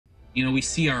You know, we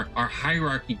see our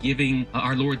hierarchy giving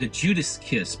our Lord the Judas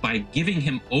kiss by giving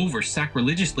him over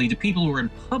sacrilegiously to people who are in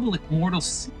public mortal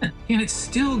sin. And it's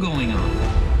still going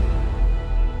on.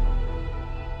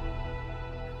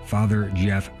 Father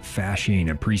Jeff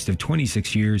Fasching, a priest of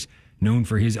 26 years, known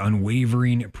for his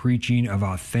unwavering preaching of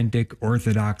authentic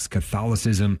Orthodox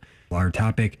Catholicism. Our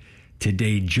topic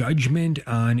today, judgment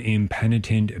on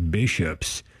impenitent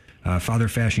bishops. Father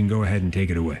Fasching, go ahead and take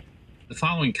it away. The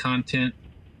following content,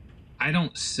 I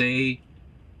don't say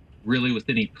really with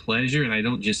any pleasure, and I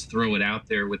don't just throw it out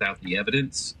there without the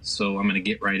evidence. So I'm going to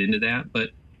get right into that. But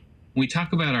when we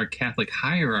talk about our Catholic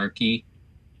hierarchy,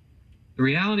 the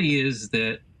reality is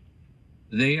that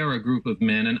they are a group of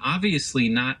men, and obviously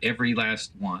not every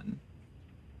last one,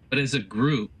 but as a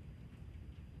group,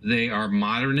 they are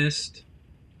modernist,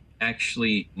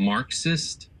 actually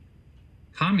Marxist,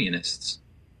 communists.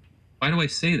 Why do I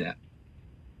say that?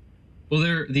 Well,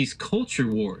 there are these culture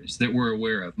wars that we're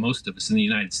aware of, most of us in the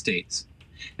United States.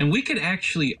 And we could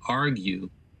actually argue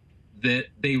that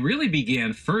they really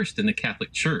began first in the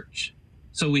Catholic Church.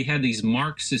 So we had these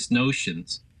Marxist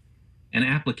notions and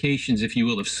applications, if you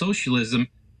will, of socialism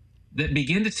that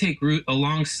begin to take root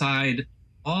alongside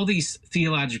all these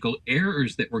theological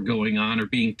errors that were going on or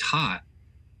being taught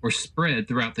or spread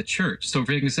throughout the church. So,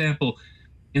 for example,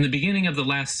 in the beginning of the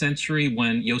last century,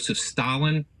 when Joseph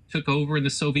Stalin took over in the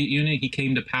Soviet Union, he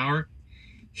came to power,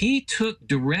 he took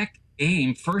direct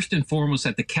aim first and foremost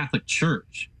at the Catholic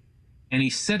Church. And he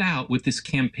set out with this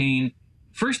campaign,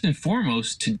 first and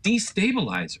foremost, to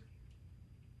destabilize her.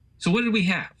 So what did we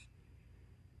have?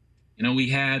 You know, we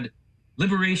had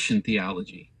liberation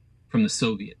theology from the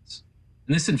Soviets.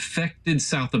 And this infected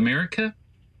South America.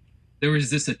 There was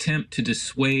this attempt to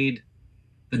dissuade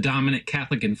the dominant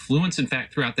Catholic influence, in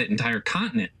fact, throughout that entire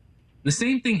continent. The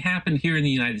same thing happened here in the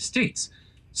United States.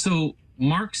 So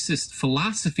Marxist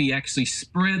philosophy actually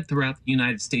spread throughout the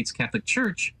United States Catholic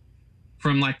Church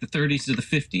from like the 30s to the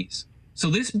 50s.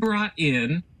 So this brought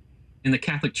in the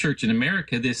Catholic Church in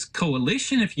America, this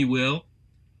coalition, if you will,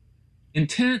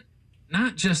 intent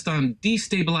not just on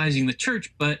destabilizing the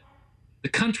church, but the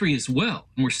country as well.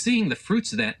 And we're seeing the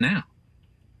fruits of that now.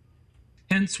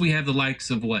 Hence, we have the likes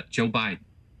of what? Joe Biden,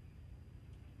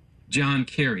 John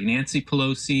Kerry, Nancy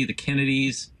Pelosi, the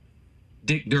Kennedys,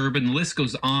 Dick Durbin, the list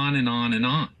goes on and on and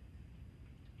on.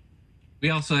 We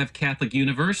also have Catholic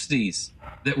universities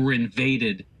that were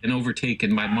invaded and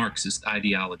overtaken by Marxist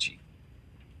ideology.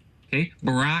 Okay,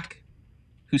 Barack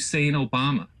Hussein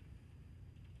Obama.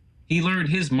 He learned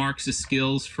his Marxist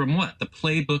skills from what? The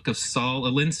playbook of Saul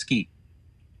Alinsky,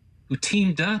 who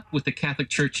teamed up with the Catholic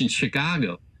Church in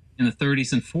Chicago in the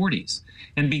 30s and 40s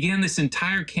and began this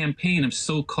entire campaign of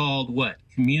so-called what?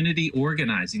 Community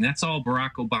organizing. That's all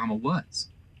Barack Obama was.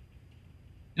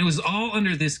 And it was all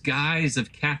under this guise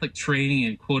of Catholic training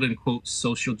and quote-unquote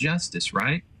social justice,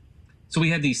 right? So we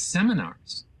had these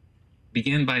seminars,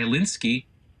 began by Alinsky,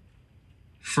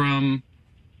 from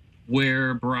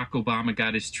where Barack Obama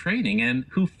got his training. And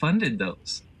who funded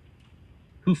those?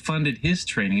 Who funded his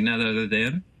training? None other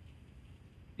than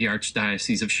the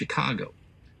Archdiocese of Chicago.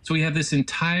 So we have this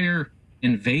entire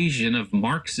invasion of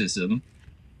Marxism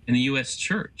in the U.S.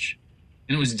 church.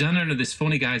 And it was done under this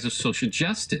phony guise of social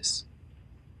justice.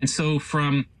 And so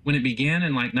from when it began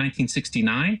in like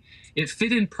 1969, it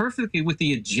fit in perfectly with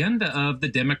the agenda of the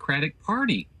Democratic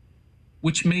Party,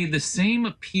 which made the same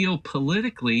appeal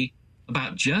politically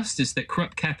about justice that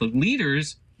corrupt Catholic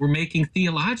leaders were making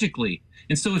theologically.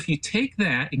 And so if you take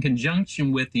that in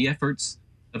conjunction with the efforts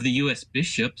of the U.S.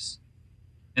 bishops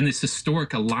and this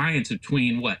historic alliance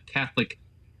between what? Catholic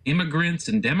immigrants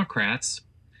and Democrats,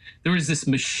 there was this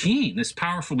machine, this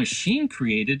powerful machine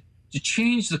created to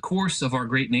change the course of our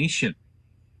great nation.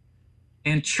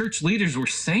 And church leaders were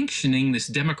sanctioning this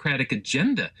democratic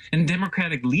agenda, and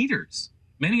democratic leaders,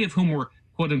 many of whom were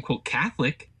quote unquote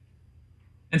Catholic.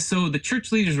 And so the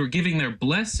church leaders were giving their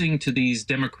blessing to these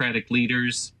democratic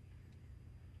leaders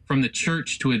from the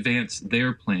church to advance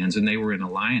their plans, and they were in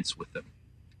alliance with them.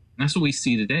 And that's what we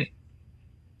see today.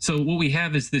 So what we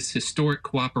have is this historic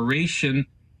cooperation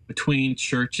between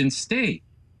church and state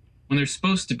when there's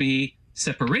supposed to be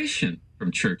separation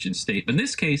from church and state. But in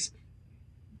this case,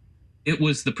 it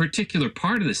was the particular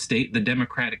part of the state, the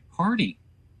Democratic Party,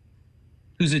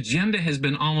 whose agenda has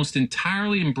been almost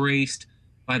entirely embraced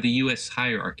by the U.S.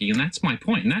 hierarchy. And that's my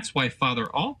point. And that's why Father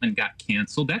Altman got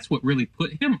canceled. That's what really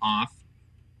put him off,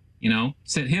 you know,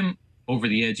 set him over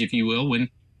the edge, if you will, when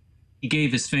he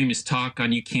gave his famous talk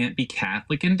on you can't be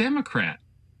Catholic and Democrat.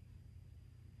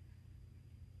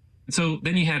 And so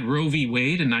then you had Roe v.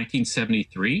 Wade in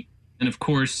 1973. And of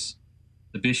course,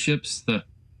 the bishops, the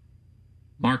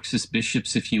Marxist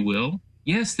bishops, if you will.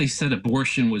 Yes, they said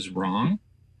abortion was wrong,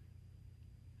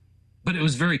 but it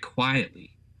was very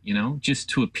quietly, just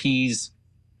to appease.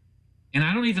 And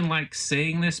I don't even like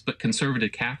saying this, but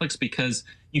conservative Catholics, because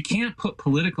you can't put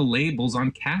political labels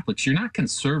on Catholics. You're not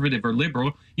conservative or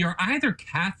liberal. You're either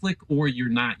Catholic or you're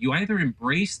not. You either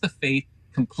embrace the faith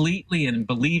completely and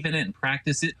believe in it and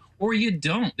practice it, or you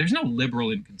don't. There's no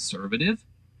liberal and conservative.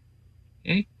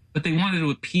 Okay? But they wanted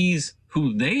to appease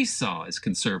who they saw as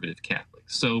conservative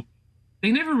Catholics. So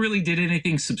they never really did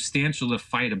anything substantial to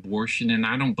fight abortion, and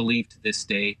I don't believe to this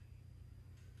day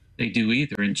they do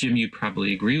either. And Jim, you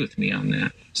probably agree with me on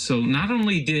that. So not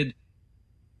only did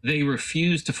they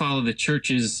refuse to follow the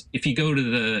church's, if you go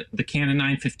to the Canon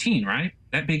 915, right?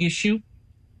 That big issue,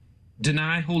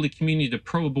 deny Holy Communion to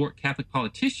pro-abort Catholic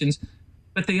politicians,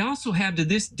 but they also have to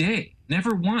this day,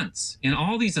 never once, in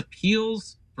all these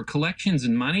appeals for collections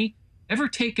and money, ever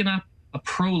taken up a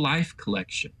pro-life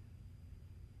collection.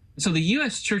 So the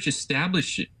U.S. church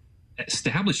establishment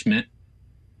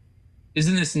is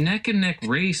in this neck and neck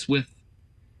race with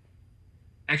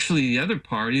actually the other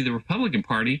party, the Republican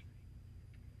Party.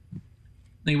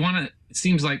 They want to, it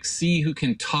seems like, see who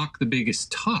can talk the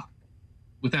biggest talk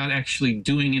without actually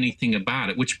doing anything about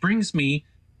it, which brings me,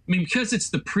 because it's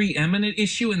the preeminent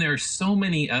issue, and there are so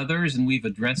many others, and we've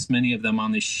addressed many of them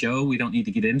on this show. We don't need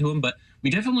to get into them, but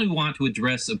we definitely want to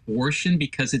address abortion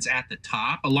because it's at the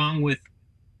top, along with,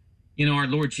 our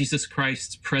Lord Jesus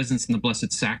Christ's presence in the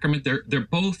Blessed Sacrament. They're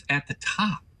both at the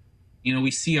top. We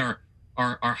see our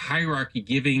hierarchy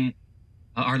giving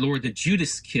our Lord the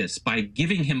Judas kiss by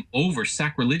giving him over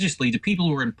sacrilegiously to people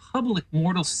who are in public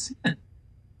mortal sin.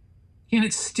 And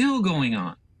it's still going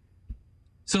on.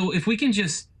 So if we can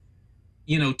just,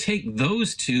 take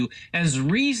those two as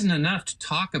reason enough to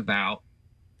talk about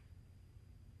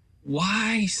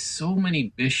why so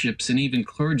many bishops and even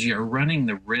clergy are running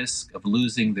the risk of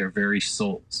losing their very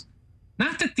souls.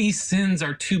 Not that these sins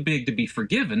are too big to be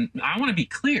forgiven. I want to be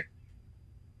clear.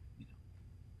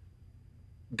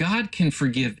 God can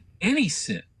forgive any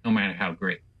sin, no matter how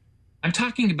great. I'm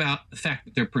talking about the fact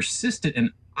that they're persistent and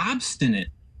obstinate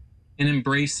in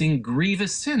embracing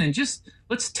grievous sin. And just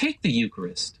let's take the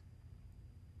Eucharist.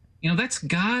 That's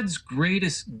God's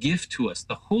greatest gift to us,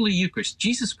 the Holy Eucharist,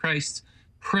 Jesus Christ's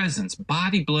presence,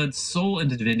 body, blood, soul,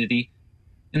 and divinity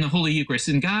in the Holy Eucharist.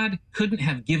 And God couldn't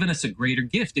have given us a greater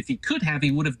gift. If he could have, he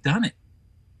would have done it.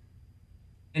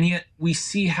 And yet we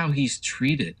see how he's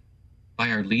treated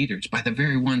by our leaders, by the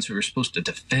very ones who are supposed to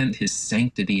defend his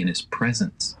sanctity and his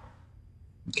presence.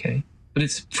 Okay? But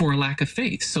it's for a lack of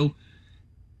faith. So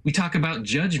we talk about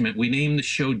judgment. We name the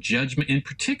show Judgment, in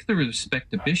particular with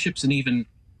respect to bishops and even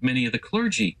many of the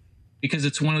clergy, because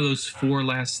it's one of those four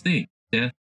last things: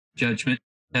 death, judgment,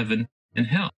 heaven, and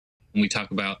hell. When we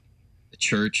talk about the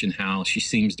church and how she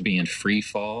seems to be in free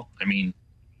fall,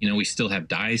 we still have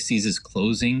dioceses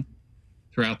closing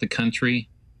throughout the country.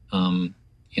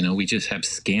 We just have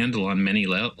scandal on many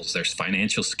levels. There's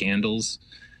financial scandals.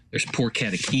 There's poor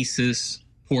catechesis,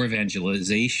 poor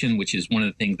evangelization, which is one of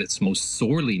the things that's most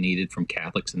sorely needed from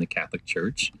Catholics in the Catholic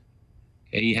Church.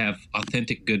 Okay, you have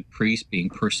authentic good priests being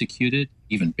persecuted,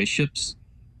 even bishops.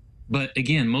 But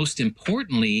again, most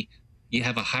importantly, you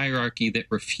have a hierarchy that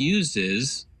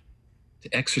refuses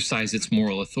to exercise its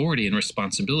moral authority and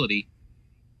responsibility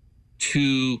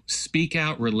to speak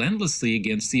out relentlessly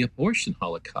against the abortion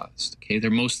holocaust. Okay,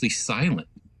 they're mostly silent.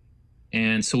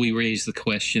 And so we raise the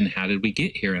question, how did we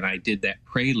get here? And I did that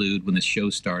prelude when the show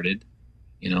started,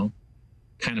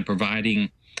 kind of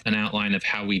providing an outline of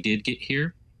how we did get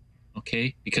here.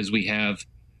 Okay, because we have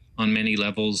on many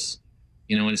levels,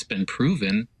 and it's been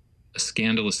proven, a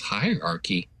scandalous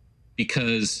hierarchy,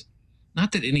 because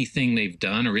not that anything they've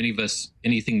done or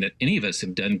anything that any of us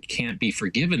have done can't be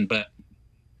forgiven, but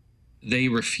they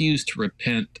refuse to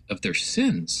repent of their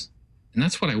sins. And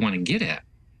that's what I want to get at,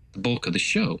 the bulk of the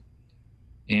show.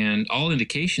 And all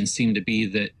indications seem to be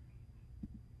that,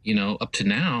 up to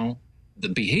now, the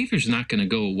behavior is not going to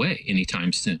go away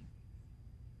anytime soon.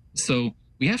 So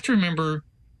we have to remember,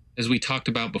 as we talked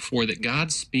about before, that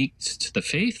God speaks to the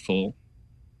faithful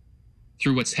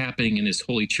through what's happening in his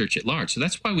holy church at large. So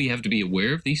that's why we have to be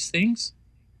aware of these things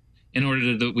in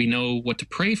order that we know what to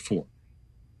pray for.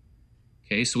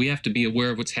 Okay, so we have to be aware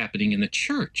of what's happening in the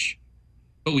church,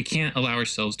 but we can't allow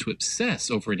ourselves to obsess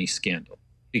over any scandal,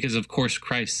 because of course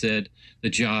Christ said, the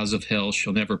jaws of hell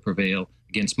shall never prevail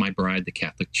against my bride, the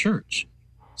Catholic Church.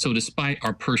 So despite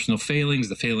our personal failings,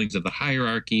 the failings of the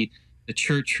hierarchy, the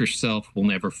church herself will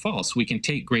never fall. So we can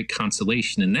take great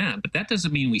consolation in that, but that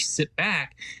doesn't mean we sit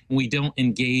back and we don't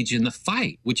engage in the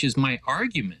fight, which is my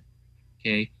argument.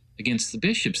 Okay, against the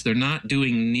bishops. They're not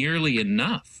doing nearly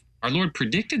enough. Our Lord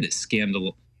predicted that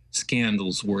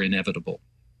scandals were inevitable.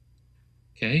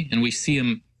 Okay, and we see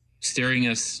him staring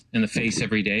us in the face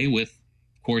every day with,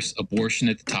 of course, abortion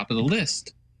at the top of the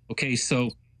list. Okay, so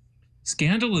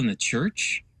scandal in the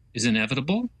church is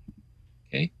inevitable.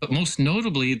 Okay, but most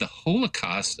notably, the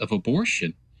Holocaust of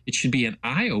abortion. It should be an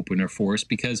eye-opener for us,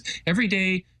 because every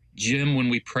day, Jim, when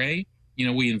we pray,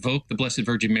 we invoke the Blessed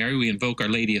Virgin Mary, we invoke Our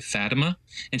Lady of Fatima,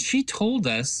 and she told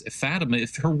us, Fatima,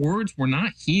 if her words were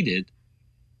not heeded,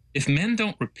 if men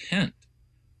don't repent,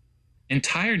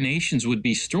 entire nations would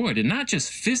be destroyed, and not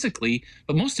just physically,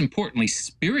 but most importantly,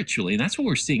 spiritually. And that's what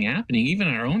we're seeing happening even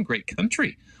in our own great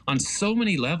country on so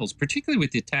many levels, particularly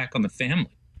with the attack on the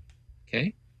family.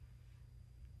 Okay?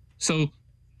 So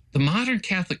the modern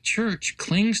Catholic Church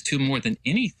clings to, more than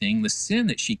anything, the sin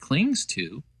that she clings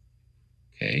to.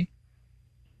 Okay?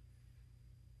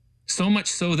 So much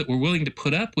so that we're willing to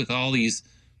put up with all these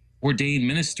ordained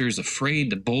ministers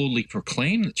afraid to boldly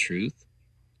proclaim the truth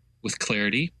with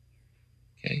clarity.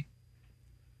 Okay,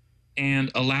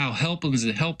 and allow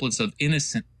helpless of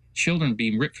innocent children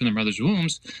being ripped from their mother's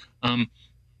wombs.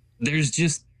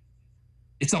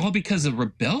 It's all because of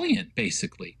rebellion,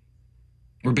 basically.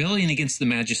 Rebellion against the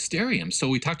magisterium. So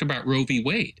we talked about Roe v.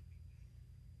 Wade.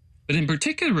 But in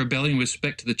particular, rebellion with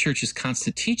respect to the church's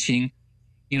constant teaching,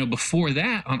 before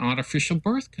that, on artificial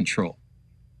birth control,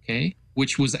 okay,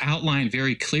 which was outlined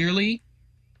very clearly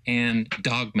and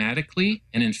dogmatically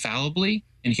and infallibly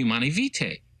in Humanae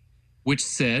Vitae, which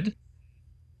said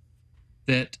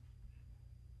that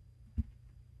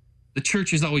the church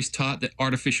has always taught that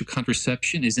artificial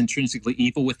contraception is intrinsically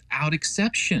evil without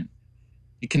exception.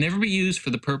 It can never be used for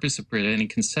the purpose of preventing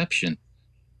conception.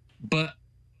 But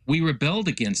we rebelled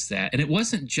against that, and it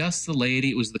wasn't just the laity,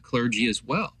 it was the clergy as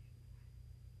well.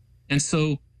 And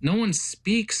so no one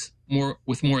speaks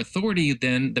with more authority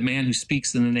than the man who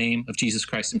speaks in the name of Jesus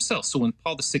Christ himself. So when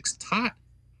Paul VI taught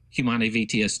Humanae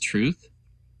Vitae as truth,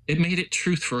 it made it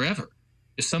truth forever.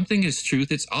 If something is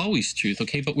truth, it's always truth,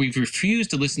 okay? But we've refused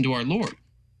to listen to our Lord.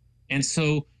 And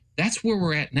so that's where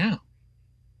we're at now.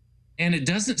 And it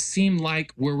doesn't seem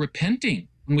like we're repenting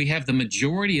when we have the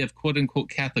majority of quote-unquote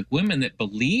Catholic women that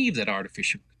believe that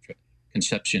artificial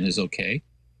conception is okay,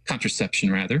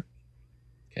 contraception rather,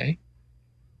 okay?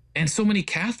 And so many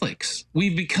Catholics,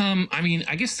 we've become,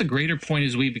 I guess the greater point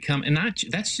is we've become, and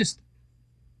that's just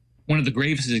one of the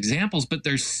gravest examples, but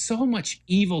there's so much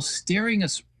evil staring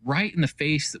us right in the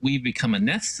face that we've become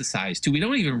anesthetized to. We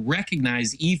don't even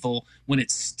recognize evil when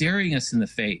it's staring us in the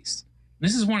face. And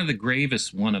this is one of the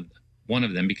gravest one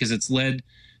of them, because it's led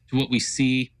to what we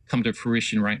see come to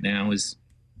fruition right now is,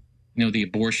 the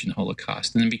abortion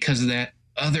Holocaust. And then because of that,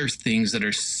 other things that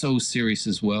are so serious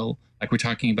as well, like we're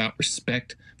talking about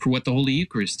respect for what the Holy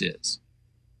Eucharist is.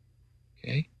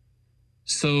 Okay?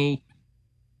 So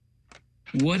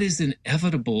what is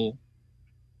inevitable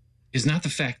is not the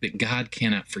fact that God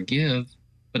cannot forgive,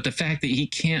 but the fact that he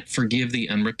can't forgive the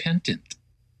unrepentant.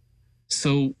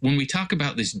 So when we talk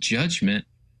about this judgment,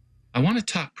 I want to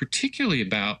talk particularly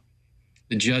about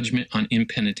the judgment on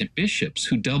impenitent bishops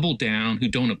who double down, who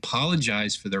don't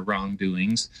apologize for their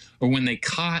wrongdoings, or when they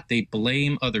caught, they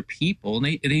blame other people, and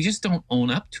they just don't own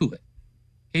up to it,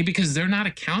 okay? Because they're not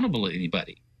accountable to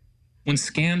anybody. When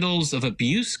scandals of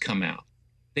abuse come out,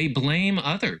 they blame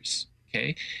others,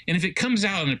 okay? And if it comes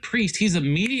out on a priest, he's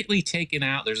immediately taken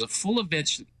out. There's a full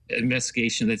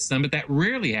investigation that's done, but that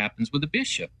rarely happens with a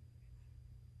bishop.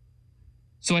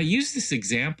 So I use this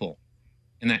example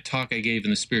in that talk I gave in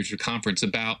the spiritual conference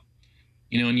about,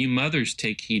 and you mothers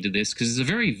take heed to this, because it's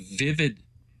a very vivid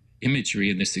imagery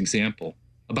in this example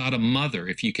about a mother,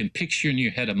 if you can picture in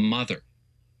your head a mother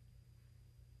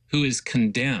who is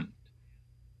condemned,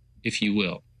 if you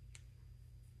will,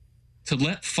 to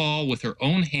let fall with her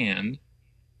own hand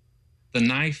the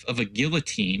knife of a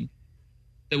guillotine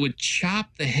that would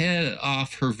chop the head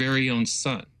off her very own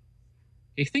son.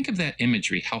 Okay, think of that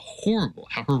imagery, how horrible,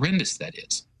 how horrendous that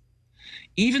is.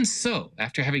 Even so,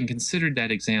 after having considered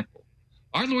that example,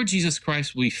 our Lord Jesus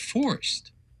Christ will be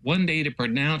forced one day to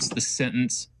pronounce the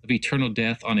sentence of eternal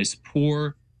death on his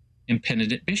poor,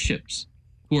 impenitent bishops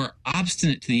who are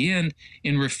obstinate to the end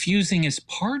in refusing his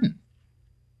pardon.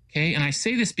 Okay, and I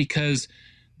say this because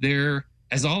they're,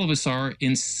 as all of us are,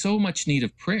 in so much need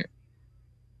of prayer.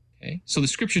 Okay, so the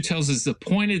scripture tells us it's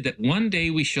appointed that one day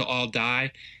we shall all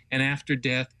die, and after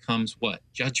death comes what?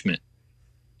 Judgment.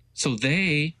 So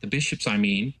they, the bishops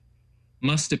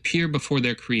must appear before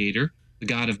their Creator, the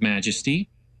God of majesty,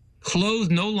 clothed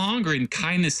no longer in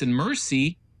kindness and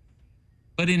mercy,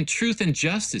 but in truth and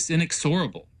justice,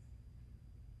 inexorable.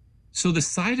 So the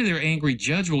sight of their angry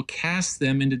judge will cast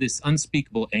them into this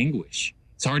unspeakable anguish.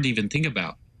 It's hard to even think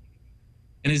about.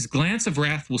 And his glance of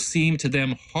wrath will seem to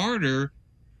them harder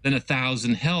than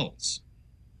 1,000 hells.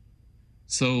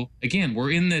 So again,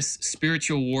 we're in this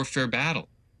spiritual warfare battle.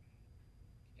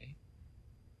 Okay?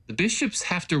 The bishops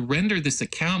have to render this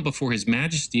account before his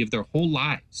majesty of their whole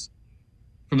lives,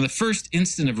 from the first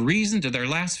instant of reason to their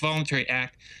last voluntary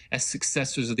act as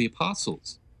successors of the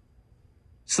apostles.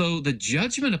 So the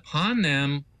judgment upon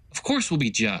them, of course, will be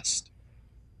just.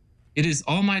 It is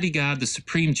Almighty God, the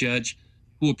supreme judge,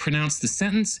 who will pronounce the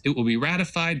sentence. It will be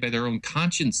ratified by their own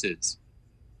consciences.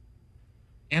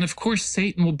 And of course,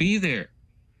 Satan will be there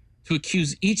to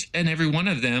accuse each and every one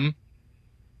of them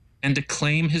and to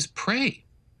claim his prey.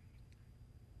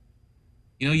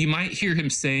 You know, you might hear him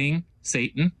saying,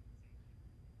 Satan,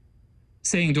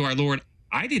 saying to our Lord,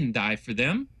 I didn't die for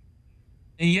them,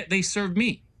 and yet they serve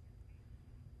me.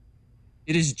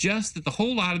 It is just that the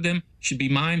whole lot of them should be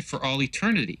mine for all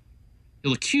eternity.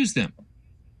 He'll accuse them.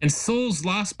 And souls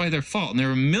lost by their fault, and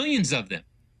there are millions of them,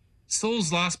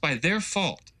 souls lost by their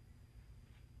fault,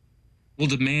 will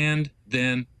demand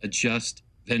then a just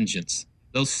vengeance.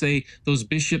 They'll say, those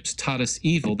bishops taught us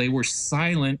evil. They were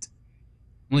silent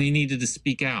when they needed to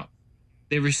speak out.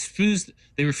 They refused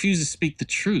to speak the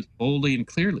truth boldly and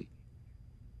clearly.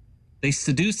 They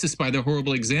seduced us by their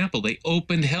horrible example. They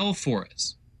opened hell for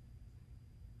us.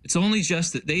 It's only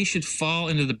just that they should fall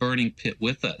into the burning pit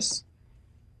with us.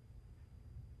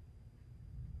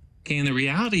 Okay, and the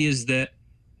reality is that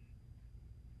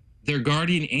their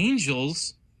guardian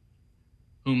angels,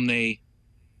 whom they,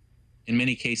 in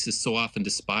many cases, so often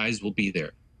despise, will be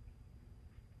there.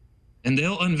 And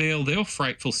they'll unveil their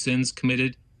frightful sins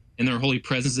committed in their holy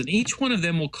presence, and each one of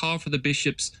them will call for the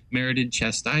bishop's merited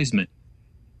chastisement.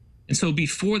 And so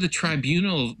before the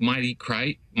tribunal of mighty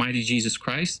Jesus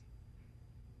Christ,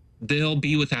 they'll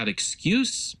be without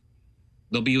excuse,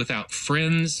 they'll be without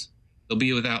friends, they'll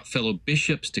be without fellow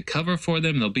bishops to cover for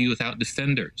them, they'll be without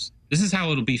defenders. This is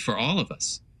how it'll be for all of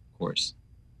us, of course.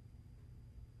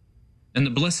 And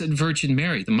the Blessed Virgin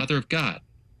Mary, the Mother of God,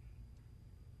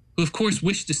 who of course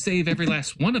wished to save every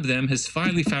last one of them, has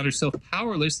finally found herself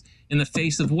powerless in the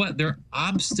face of what? Their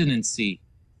obstinacy.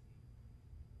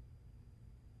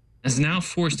 Is now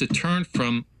forced to turn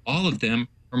from all of them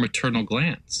her maternal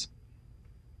glance.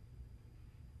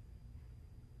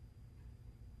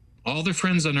 All their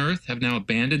friends on earth have now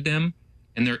abandoned them,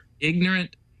 and they're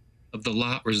ignorant of the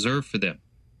lot reserved for them.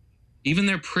 Even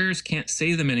their prayers can't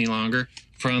save them any longer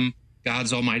from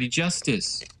God's almighty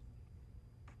justice.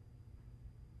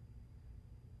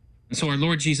 And so our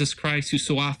Lord Jesus Christ, who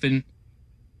so often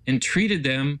entreated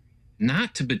them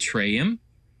not to betray him,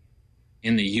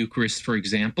 in the Eucharist, for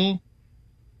example,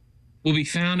 will be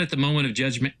found at the moment of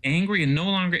judgment angry and no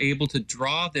longer able to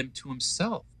draw them to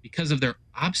himself because of their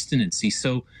obstinacy.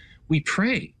 So we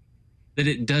pray that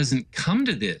it doesn't come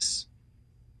to this.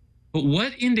 But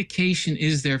what indication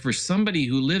is there for somebody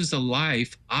who lives a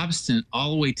life obstinate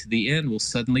all the way to the end will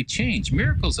suddenly change?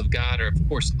 Miracles of God are, of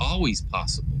course, always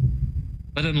possible,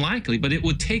 but unlikely. But it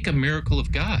would take a miracle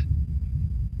of God.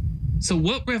 So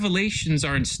what revelations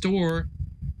are in store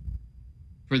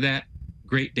for that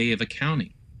great day of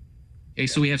accounting? Okay,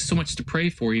 so we have so much to pray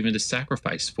for, even to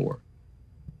sacrifice for.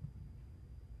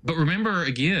 But remember,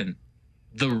 again,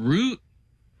 the root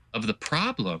of the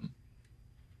problem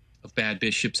of bad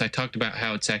bishops, I talked about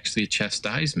how it's actually a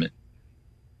chastisement,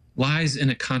 lies in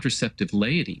a contraceptive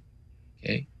laity.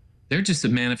 Okay, they're just a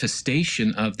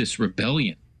manifestation of this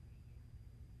rebellion.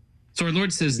 So our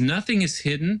Lord says nothing is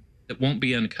hidden that won't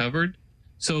be uncovered.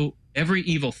 So every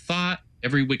evil thought,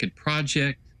 every wicked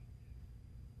project,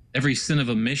 every sin of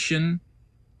omission,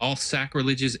 all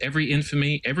sacrileges, every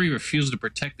infamy, every refusal to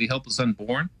protect the helpless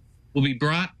unborn will be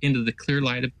brought into the clear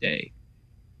light of day.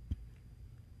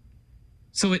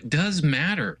 So it does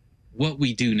matter what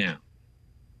we do now.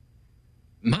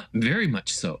 Very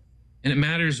much so. And it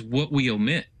matters what we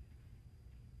omit.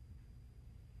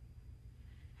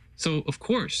 So, of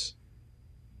course,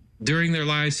 during their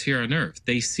lives here on earth,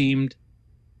 they seemed,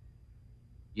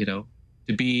 to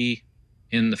be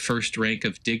in the first rank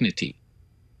of dignity,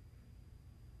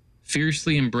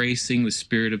 fiercely embracing the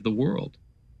spirit of the world.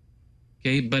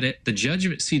 Okay, but at the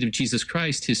judgment seat of Jesus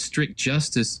Christ, his strict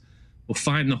justice will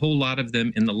find the whole lot of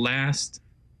them in the last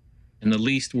and the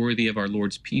least worthy of our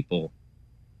Lord's people.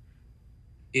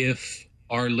 If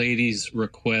Our Lady's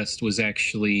request was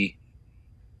actually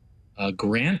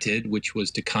granted, which was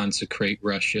to consecrate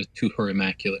Russia to her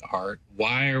Immaculate Heart,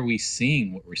 why are we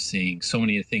seeing what we're seeing? So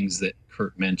many of the things that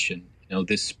Kurt mentioned,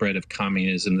 this spread of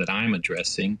communism that I'm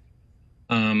addressing,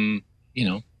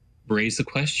 raise the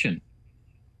question.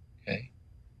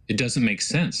 It doesn't make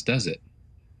sense, does it?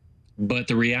 But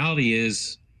the reality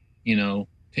is, to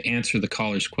answer the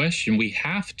caller's question, we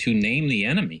have to name the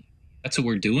enemy. That's what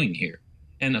we're doing here.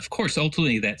 And of course,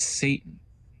 ultimately, that's Satan,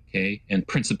 okay, and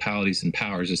principalities and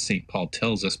powers, as St. Paul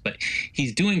tells us. But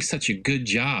he's doing such a good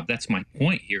job. That's my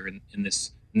point here in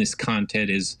this content,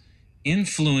 is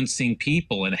influencing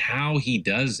people and how he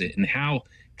does it and how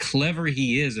clever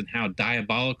he is and how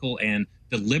diabolical and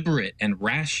deliberate and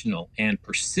rational and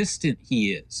persistent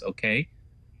he is, okay?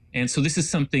 And so this is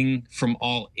something from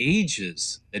all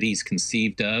ages that he's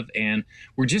conceived of, and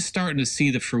we're just starting to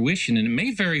see the fruition, and it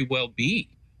may very well be,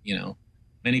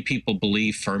 many people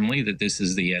believe firmly that this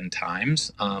is the end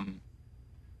times,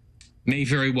 may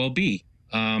very well be.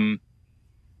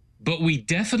 But we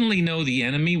definitely know the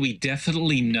enemy. We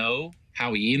definitely know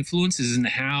how he influences and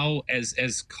how,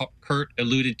 as Kurt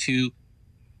alluded to,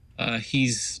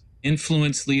 he's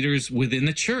influenced leaders within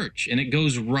the church, and it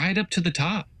goes right up to the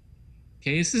top.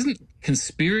 Okay, this isn't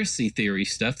conspiracy theory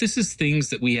stuff. This is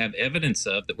things that we have evidence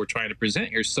of that we're trying to present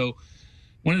here. So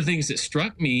one of the things that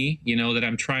struck me, that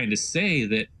I'm trying to say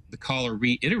that the caller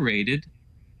reiterated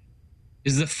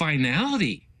is the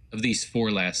finality of these four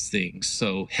last things.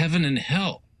 So heaven and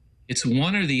hell, it's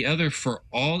one or the other for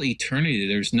all eternity.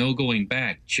 There's no going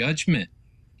back. Judgment,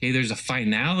 okay, there's a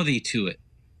finality to it.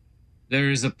 There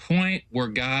is a point where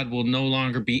God will no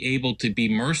longer be able to be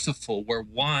merciful, where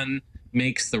one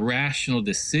makes the rational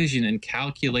decision and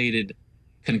calculated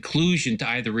conclusion to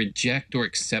either reject or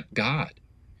accept God.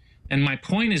 And my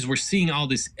point is, we're seeing all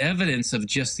this evidence of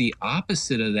just the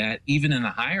opposite of that, even in the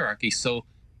hierarchy. So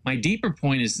my deeper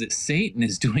point is that Satan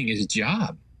is doing his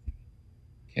job.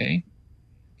 Okay,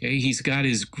 he's got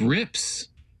his grips.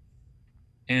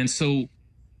 And so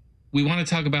we want to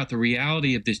talk about the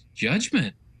reality of this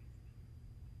judgment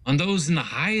on those in the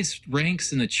highest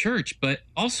ranks in the church, but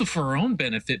also for our own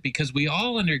benefit, because we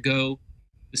all undergo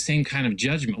the same kind of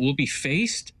judgment. We'll be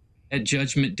faced at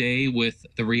Judgment Day with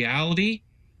the reality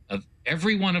of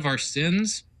every one of our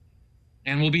sins,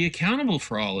 and we'll be accountable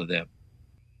for all of them.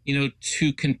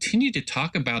 To continue to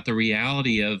talk about the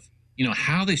reality of,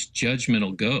 how this judgment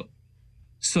will go.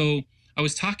 So I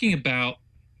was talking about,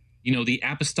 the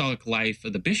apostolic life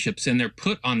of the bishops, and they're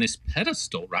put on this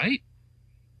pedestal, right?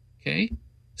 Okay.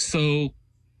 So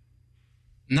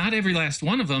not every last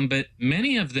one of them, but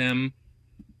many of them,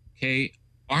 okay,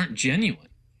 aren't genuine.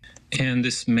 And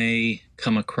this may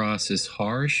come across as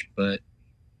harsh, but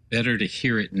better to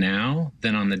hear it now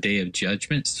than on the day of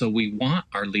judgment. So we want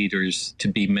our leaders to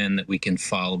be men that we can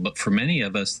follow, but for many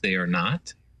of us, they are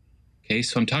not. Okay,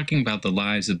 so I'm talking about the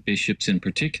lives of bishops in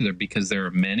particular, because there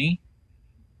are many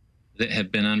that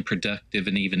have been unproductive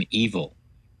and even evil.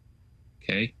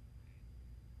 Okay,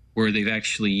 where they've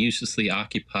actually uselessly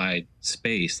occupied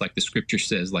space, like the scripture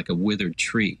says, like a withered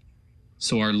tree.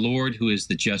 So our Lord, who is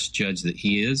the just judge that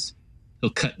he is,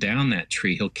 he'll cut down that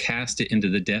tree. He'll cast it into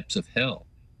the depths of hell,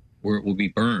 where it will be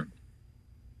burned.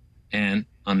 And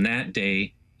on that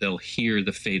day, they'll hear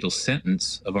the fatal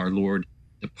sentence of our Lord,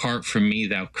 "Depart from me,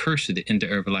 thou cursed," into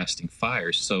everlasting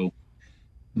fire. So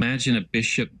imagine a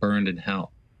bishop burned in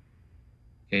hell.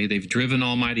 Okay, they've driven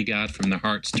Almighty God from their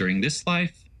hearts during this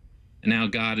life, and now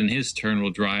God in his turn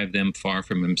will drive them far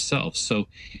from himself. So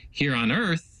here on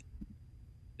earth,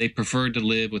 they preferred to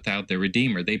live without their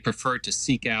Redeemer. They preferred to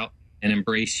seek out and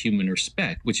embrace human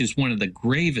respect, which is one of the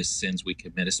gravest sins we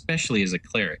commit, especially as a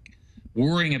cleric,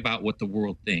 worrying about what the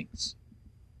world thinks.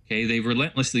 Okay, they've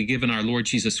relentlessly given our Lord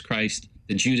Jesus Christ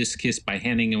the Judas kiss by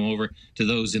handing him over to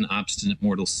those in obstinate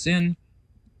mortal sin,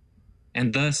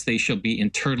 and thus they shall be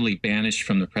eternally banished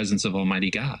from the presence of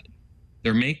Almighty God,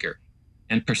 their Maker,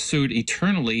 and pursued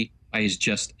eternally by his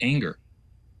just anger.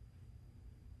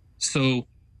 So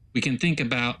we can think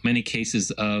about many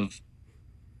cases of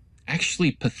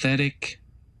actually pathetic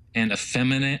and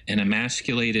effeminate and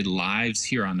emasculated lives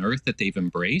here on earth that they've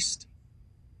embraced.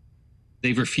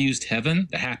 They've refused heaven,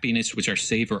 the happiness which our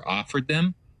Savior offered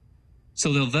them.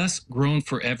 So they'll thus groan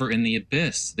forever in the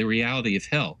abyss, the reality of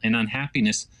hell, and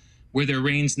unhappiness, where there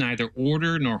reigns neither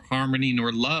order nor harmony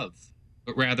nor love,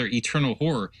 but rather eternal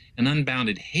horror and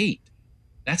unbounded hate.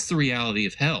 That's the reality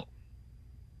of hell.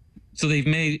 So they've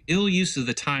made ill use of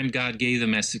the time God gave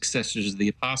them as successors of the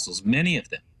apostles, many of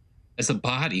them, as a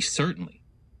body, certainly.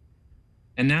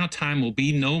 And now time will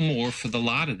be no more for the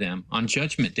lot of them on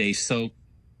Judgment Day. So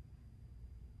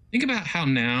think about how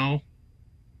now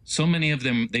so many of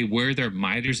them, they wear their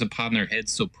mitres upon their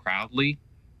heads so proudly.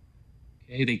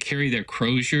 Okay, they carry their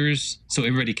croziers so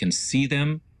everybody can see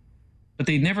them. But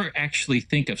they never actually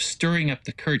think of stirring up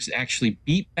the courage to actually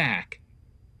beat back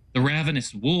the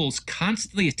ravenous wolves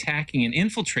constantly attacking and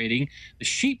infiltrating the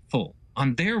sheepfold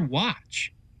on their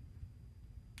watch.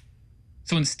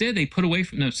 So instead, they put away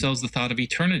from themselves the thought of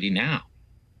eternity now.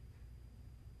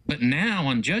 But now,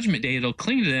 on Judgment Day, it'll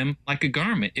cling to them like a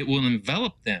garment. It will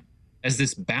envelop them as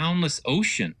this boundless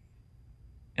ocean.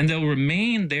 And they'll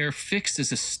remain there fixed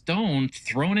as a stone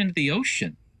thrown into the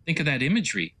ocean. Think of that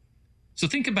imagery. So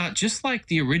think about just like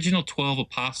the original 12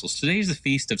 apostles. Today is the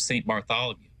feast of St.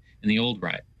 Bartholomew in the Old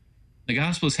Rite. The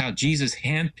gospel is how Jesus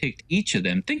handpicked each of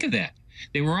them. Think of that.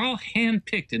 They were all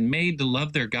handpicked and made to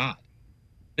love their God.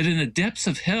 But in the depths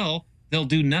of hell, they'll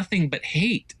do nothing but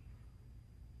hate.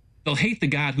 They'll hate the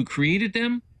God who created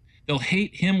them. They'll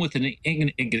hate him with an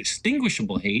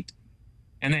inextinguishable hate.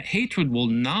 And that hatred will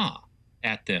gnaw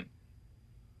at them.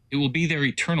 It will be their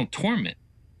eternal torment.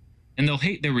 And they'll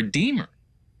hate their Redeemer,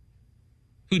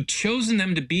 who'd chosen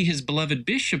them to be his beloved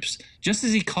bishops, just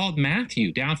as he called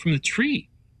Matthew down from the tree.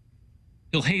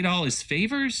 He'll hate all his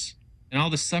favors and all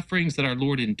the sufferings that our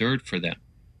Lord endured for them,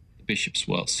 the bishops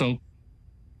will. So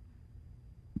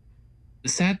the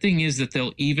sad thing is that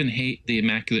they'll even hate the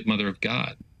Immaculate Mother of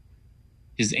God,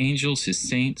 his angels, his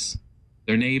saints,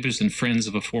 their neighbors and friends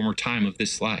of a former time of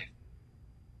this life.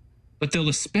 But they'll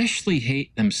especially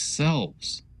hate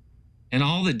themselves and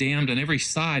all the damned on every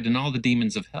side and all the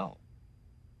demons of hell.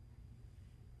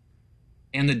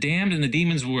 And the damned and the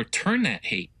demons will return that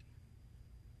hate.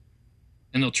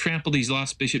 And they'll trample these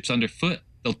lost bishops underfoot.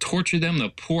 They'll torture them.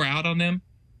 They'll pour out on them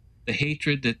the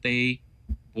hatred that they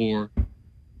bore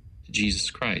to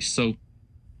Jesus Christ. So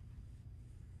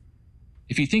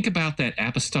if you think about that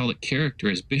apostolic character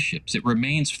as bishops, it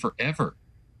remains forever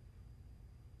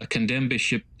a condemned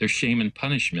bishop, their shame and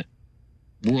punishment,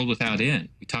 world without end.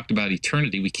 We talked about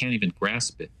eternity. We can't even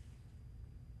grasp it.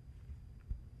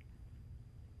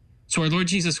 So our Lord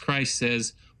Jesus Christ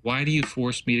says, "Why do you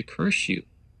force me to curse you?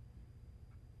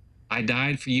 I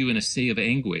died for you in a sea of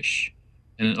anguish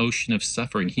and an ocean of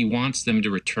suffering." He wants them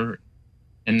to return.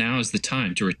 And now is the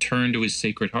time to return to his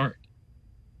sacred heart.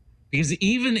 Because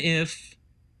even if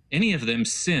any of them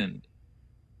sinned,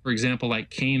 for example, like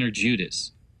Cain or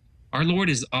Judas, our Lord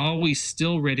is always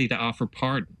still ready to offer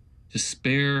pardon, to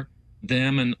spare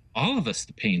them and all of us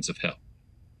the pains of hell.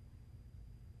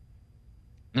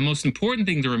 The most important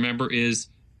thing to remember is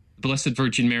the Blessed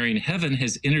Virgin Mary in heaven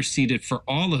has interceded for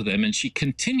all of them, and she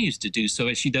continues to do so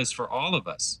as she does for all of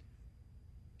us.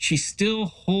 She still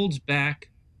holds back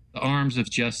the arms of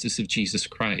justice of Jesus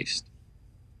Christ.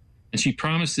 And she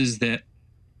promises that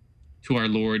to our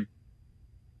Lord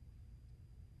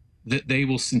that they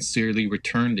will sincerely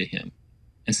return to him.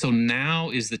 And so now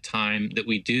is the time that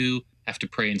we do have to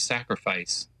pray and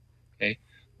sacrifice. Okay?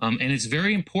 And it's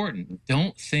very important.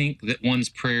 Don't think that one's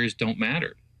prayers don't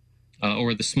matter,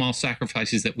 or the small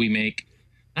sacrifices that we make,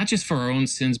 not just for our own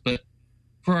sins, but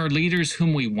for our leaders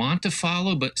whom we want to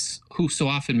follow, but who so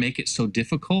often make it so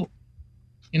difficult,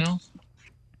 you know?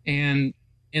 And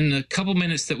in the couple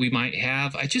minutes that we might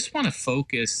have, I just want to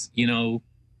focus,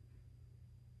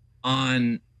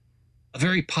 on a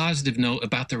very positive note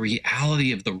about the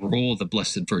reality of the role of the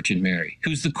Blessed Virgin Mary,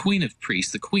 who's the Queen of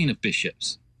Priests, the Queen of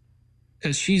Bishops,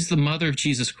 because she's the mother of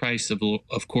Jesus Christ,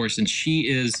 of course, and she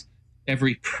is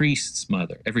every priest's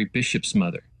mother, every bishop's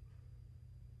mother,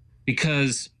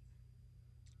 because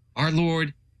our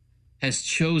Lord has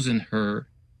chosen her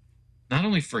not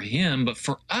only for him, but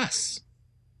for us.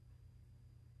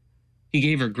 He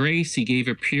gave her grace, he gave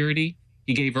her purity,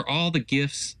 he gave her all the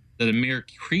gifts that a mere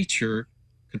creature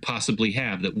could possibly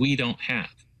have, that we don't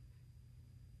have.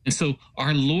 And so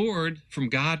our Lord from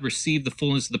God received the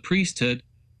fullness of the priesthood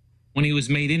when he was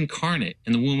made incarnate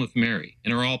in the womb of Mary,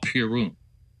 in her all pure womb.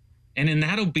 And in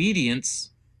that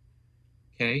obedience,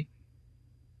 to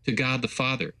God the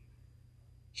Father,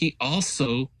 he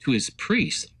also, to his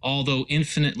priests, although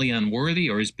infinitely unworthy,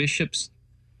 or his bishops,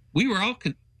 we were all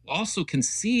also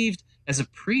conceived as a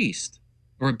priest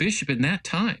or a bishop in that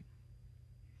time.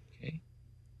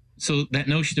 So that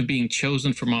notion of being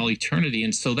chosen from all eternity.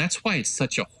 And so that's why it's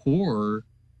such a horror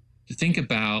to think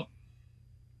about,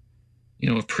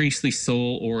 a priestly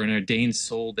soul or an ordained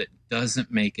soul that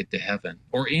doesn't make it to heaven,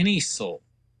 or any soul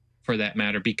for that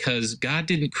matter, because God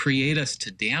didn't create us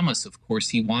to damn us. Of course,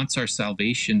 he wants our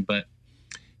salvation, but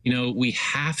we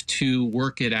have to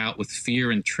work it out with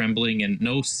fear and trembling, and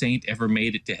no saint ever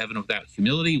made it to heaven without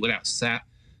humility, without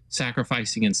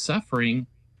sacrificing and suffering.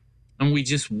 And we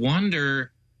just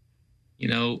wonder,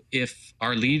 if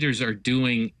our leaders are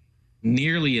doing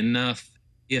nearly enough,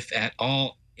 if at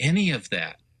all, any of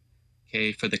that,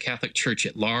 for the Catholic Church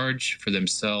at large, for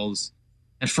themselves,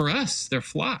 and for us, their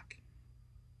flock.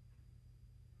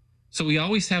 So we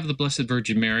always have the Blessed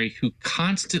Virgin Mary, who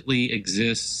constantly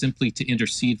exists simply to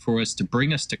intercede for us, to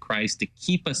bring us to Christ, to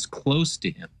keep us close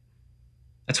to him.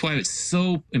 That's why it's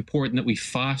so important that we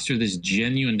foster this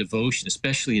genuine devotion,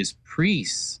 especially as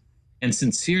priests, and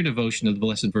sincere devotion to the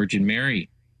Blessed Virgin Mary.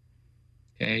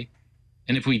 Okay?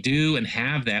 And if we do and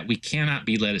have that, we cannot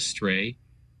be led astray.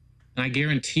 And I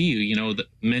guarantee you, the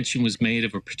mention was made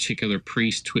of a particular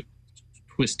priest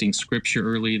twisting scripture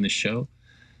early in the show.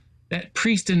 That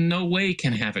priest in no way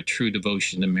can have a true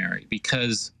devotion to Mary,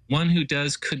 because one who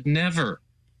does could never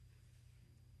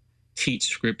teach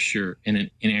scripture in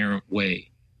an inerrant way.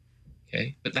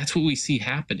 Okay? But that's what we see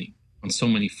happening on so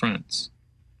many fronts.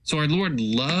 So our Lord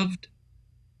loved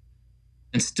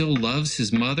and still loves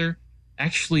his mother,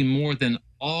 actually more than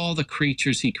all the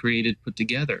creatures he created put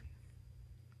together.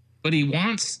 But he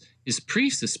wants his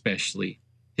priests, especially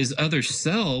his other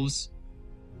selves,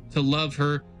 to love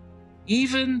her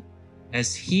even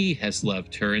as he has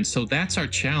loved her. And so that's our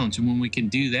challenge. And when we can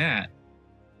do that,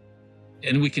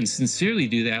 and we can sincerely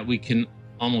do that, we can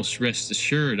almost rest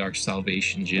assured our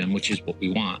salvation, Jim, which is what we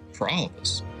want for all of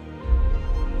us.